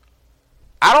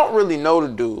 I don't really know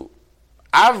the dude.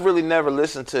 I've really never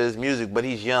listened to his music, but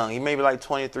he's young. He may be like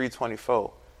 23,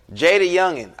 24. Jada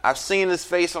Youngin. I've seen his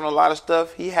face on a lot of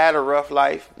stuff. He had a rough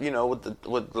life, you know, with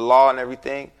the law and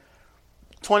everything.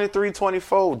 23,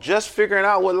 24, just figuring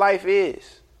out what life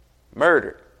is.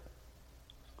 Murdered.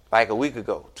 Like a week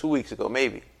ago, 2 weeks ago,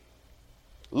 maybe.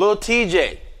 Lil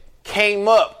TJ came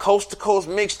up, Coast to Coast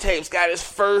mixtapes, got his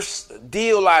first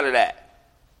deal out of that.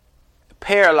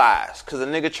 Paralyzed, because a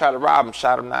nigga tried to rob him,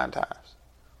 shot him 9 times.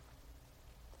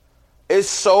 It's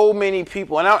so many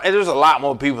people, and there's a lot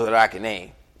more people that I can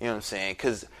name, you know what I'm saying?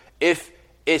 Because if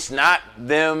it's not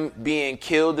them being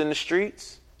killed in the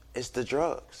streets, it's the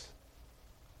drugs.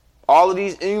 All of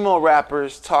these emo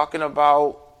rappers talking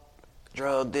about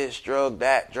drug this, drug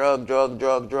that, drug.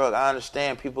 I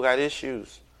understand people got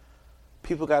issues.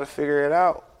 People got to figure it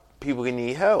out. People can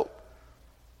need help.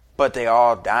 But they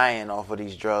all dying off of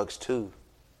these drugs too.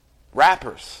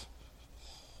 Rappers.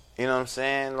 You know what I'm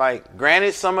saying? Like,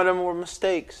 granted, some of them were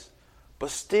mistakes. But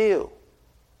still.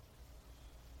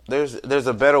 There's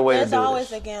a better way to do this. There's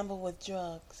always a gamble with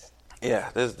drugs. Yeah,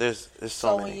 there's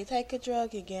so many. When you take a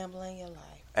drug, you're gambling your life.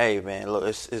 Hey, man, look,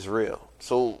 it's real.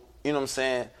 So, you know what I'm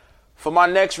saying? For my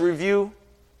next review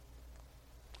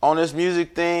on this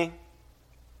music thing,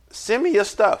 send me your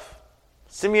stuff.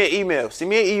 Send me an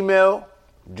email.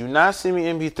 Do not send me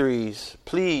MP3s.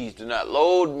 Please do not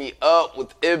load me up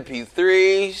with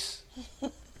MP3s.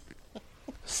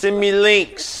 Send me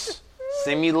links.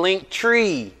 Send me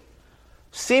Linktree.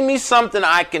 Send me something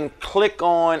I can click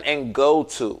on and go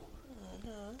to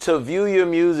view your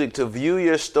music, to view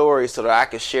your story so that I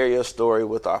can share your story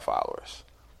with our followers.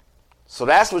 So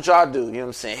that's what y'all do. You know what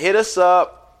I'm saying? Hit us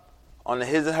up on the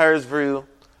His and Hers View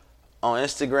on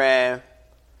Instagram.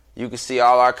 You can see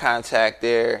all our contact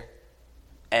there.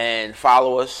 And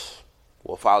follow us.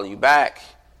 We'll follow you back.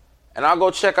 And I'll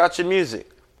go check out your music.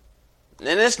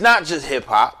 And it's not just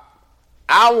hip-hop.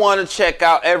 I want to check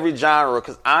out every genre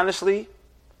because honestly,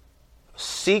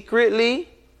 secretly,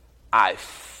 I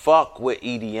fuck with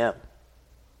EDM.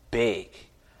 Big.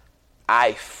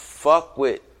 I fuck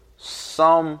with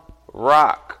some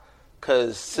rock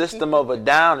because System of a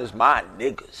Down is my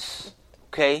niggas.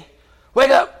 Okay? Wake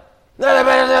up!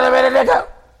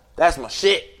 That's my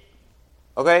shit.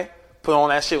 Okay? Put on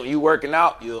that shit when you working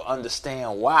out, you'll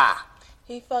understand why.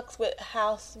 He fucks with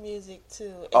house music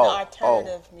too, and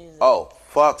alternative music. Oh,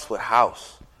 fucks with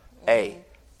house. Hey,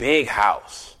 big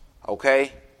house.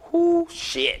 Okay? Whoo,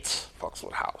 shit. Fucks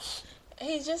with house.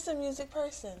 He's just a music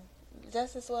person,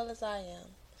 just as well as I am.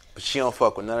 But she don't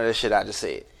fuck with none of that shit I just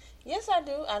said. Yes, I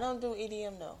do. I don't do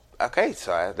EDM though. Okay,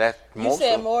 so that You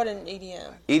said more than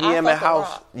EDM. EDM and house.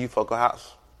 Rock. You fuck with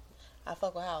house. I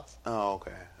fuck with house. Oh,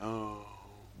 okay. Oh,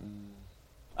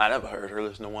 I never heard her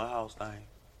listen to one house thing.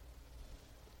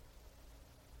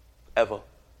 Ever.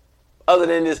 Other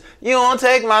than this, you don't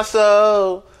take my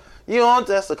soul. You don't.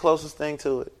 That's the closest thing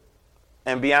to it.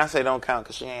 And Beyonce don't count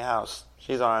because she ain't house.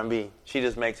 She's R&B. She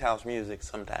just makes house music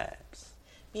sometimes.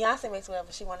 Beyonce makes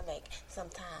whatever she want to make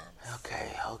sometimes.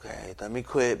 Okay. Let me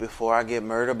quit before I get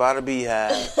murdered by the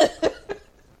beehive.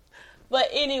 But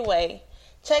anyway,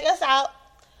 check us out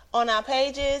on our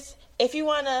pages if you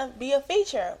want to be a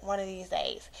feature one of these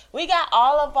days. We got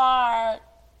all of our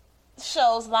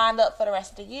shows lined up for the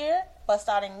rest of the year. But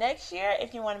starting next year,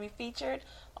 if you want to be featured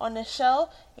on the show,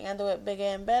 you're going to do it bigger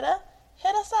and better,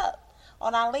 hit us up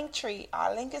on our link tree.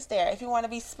 Our link is there. If you want to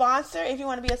be sponsored, if you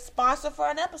want to be a sponsor for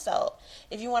an episode,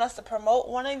 if you want us to promote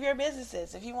one of your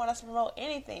businesses, if you want us to promote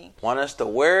anything. Want us to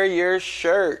wear your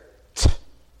shirt.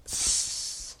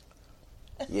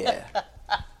 Yeah.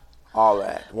 All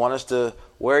that. Want us to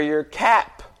wear your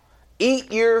cap.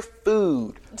 Eat your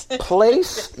food.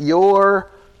 Place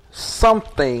your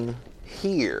something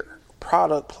here.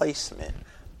 Product placement.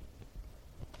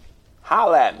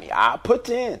 Holla at me. I'll put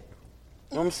you in. You know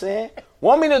what I'm saying?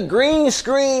 Want me to green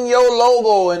screen your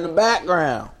logo in the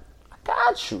background? I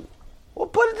got you. We'll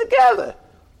put it together.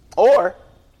 Or,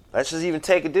 let's just even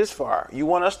take it this far. You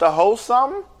want us to host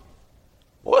something?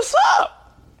 What's up?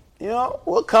 You know,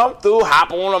 we'll come through,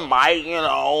 hop on the mic, you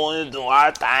know, and do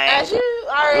our thing. As you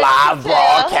already live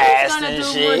broadcast who's and gonna do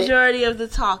shit. majority of the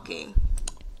talking?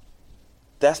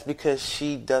 That's because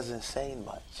she doesn't say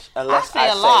much. Unless I say I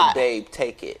a say, lot. babe,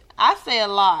 take it. I say a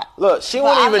lot. Look, she But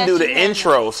won't I'll even let do you the handle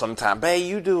intro sometime. Babe,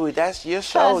 you do it. That's your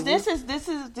show. Because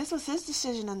this was his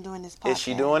decision on doing this podcast. Is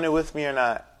she doing it with me or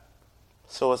not?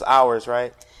 So it's ours,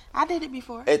 right? I did it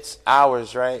before. It's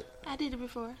ours, right? I did it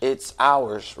before. It's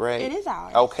ours, right? It is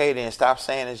ours. Okay, then stop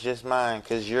saying it's just mine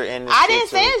because you're in this I shit didn't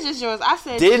say too. it's just yours. I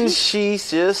said Didn't she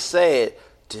just say it?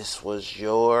 This was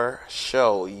your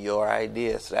show, your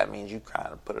idea. So that means you kind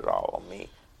of put it all on me.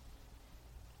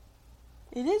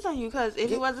 It is on you because if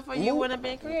it wasn't for you, it wouldn't have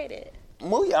been created.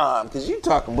 Move on, because you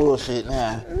talking bullshit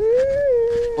now.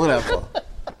 Whatever.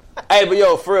 Hey, but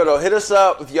yo, for real though, hit us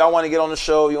up if y'all want to get on the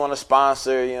show, you want to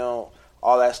sponsor, you know,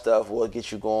 all that stuff. We'll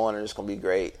get you going and it's going to be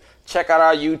great. Check out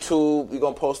our YouTube. We're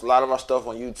going to post a lot of our stuff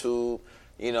on YouTube.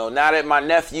 You know, now that my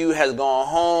nephew has gone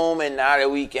home and now that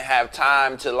we can have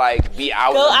time to, like, be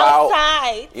out Go and about.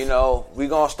 outside. You know, we're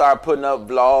going to start putting up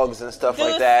vlogs and stuff Do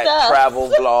like that. stuff. Travel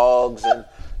vlogs and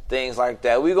things like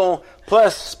that. We're going to,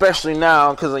 plus, especially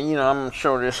now, because, you know, I'm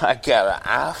sure this, I got an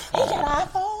iPhone. He got an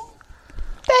iPhone?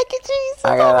 Thank you, Jesus.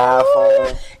 I got an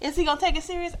iPhone. Is he going to take it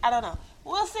serious? I don't know.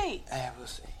 We'll see. Yeah, we'll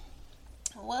see.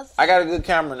 We'll see. I got a good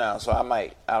camera now, so I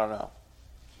might. I don't know.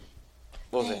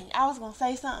 We'll see. Dang, I was going to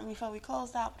say something before we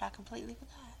closed out, but I completely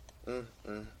forgot.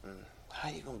 How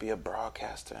you gonna be a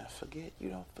broadcaster and forget? You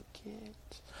don't forget.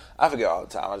 I forget all the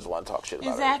time. I just want to talk shit about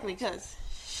it. Exactly, because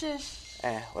shush.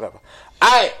 Whatever.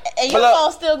 Alright. And your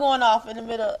phone's still going off in the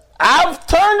middle. I've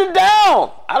turned it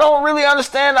down. I don't really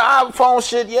understand the iPhone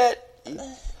shit yet.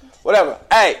 Whatever.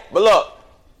 Hey, but look.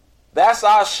 That's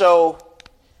our show.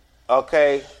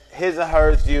 Okay. His and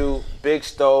Hers View. Big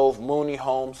Stove. Mooney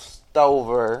Home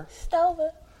Stover.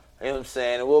 Stover. You know what I'm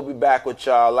saying? And we'll be back with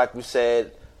y'all, like we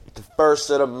said, the first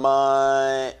of the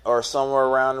month, or somewhere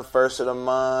around the first of the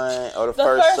month, or the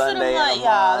first Sunday of the month, in the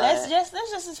y'all. month.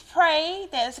 Let's just pray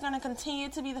that it's gonna continue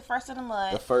to be the first of the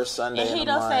month. The first Sunday and in he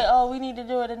the don't month. say, "Oh, we need to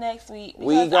do it the next week."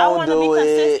 We Because gonna I want to be do it.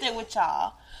 consistent with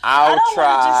y'all. I'll I don't try.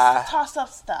 want to just toss up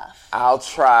stuff. I'll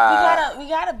try. We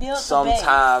gotta build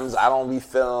Sometimes I don't be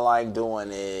feeling like doing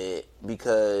it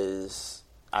because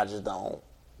I just don't.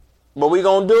 But we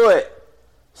gonna do it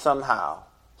somehow,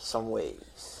 some ways.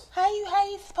 How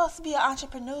you supposed to be an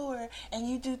entrepreneur and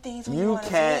you do things when you You want to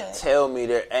do can't it? tell me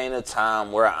there ain't a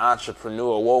time where an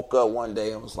entrepreneur woke up one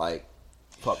day and was like,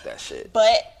 fuck that shit.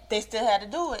 But they still had to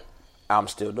do it. I'm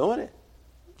still doing it.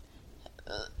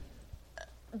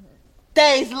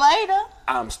 Days later.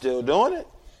 I'm still doing it.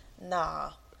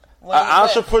 Nah. An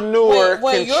entrepreneur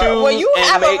can choose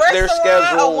and make their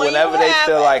schedule whenever they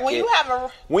feel like it.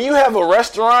 When you have a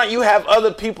restaurant, you have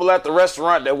other people at the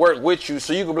restaurant that work with you,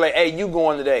 so you can be like, hey, you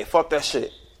going today. Fuck that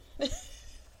shit.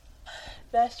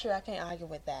 That's true. I can't argue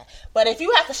with that. But if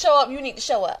you have to show up, you need to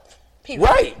show up. Period.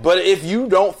 Right. But if you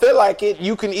don't feel like it,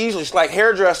 you can easily, it's like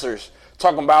hairdressers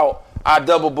talking about, I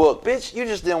double book. Bitch, you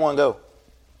just didn't want to go.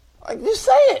 Like, just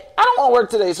say it. I don't want to work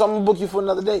today, so I'm going to book you for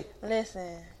another day.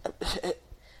 Listen.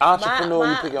 Entrepreneur,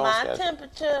 you pick your own schedule. My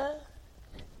temperature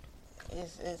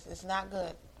is not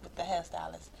good with the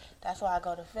hairstylist. That's why I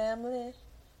go to family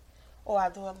or I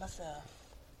do it myself.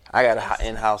 I got an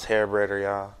in-house hair braider,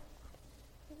 y'all.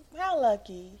 How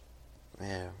lucky.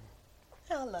 Yeah.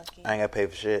 How lucky. I ain't got to pay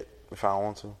for shit if I don't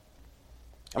want to.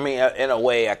 I mean, in a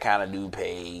way, I kind of do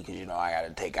pay because, you know, I got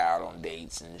to take out on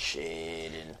dates and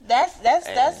shit. And that's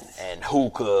and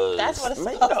hookahs. That's what it's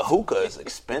Man, you know, hookah is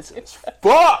expensive as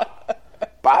fuck.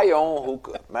 Buy your own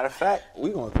hookah. Matter of fact, we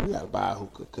gotta buy a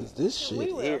hookah because this shit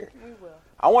here. We will.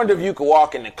 I wonder if you could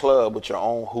walk in the club with your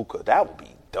own hookah. That would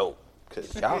be dope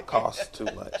because y'all cost too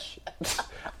much.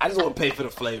 I just want to pay for the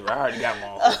flavor. I already got my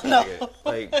own hookah. No.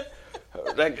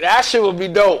 Like that shit would be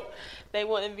dope. They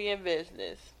wouldn't be in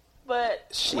business. But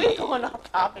Shit. we're going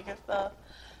off topic and stuff.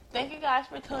 Thank you guys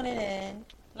for tuning in.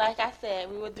 Like I said,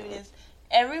 we will do this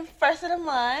every first of the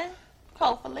month,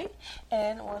 hopefully.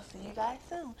 And we'll see you guys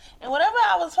soon. And whatever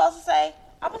I was supposed to say,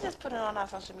 I'm going to just put it on our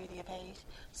social media page.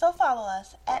 So follow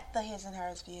us at the His and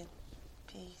Hers View.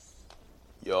 Peace.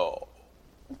 Yo.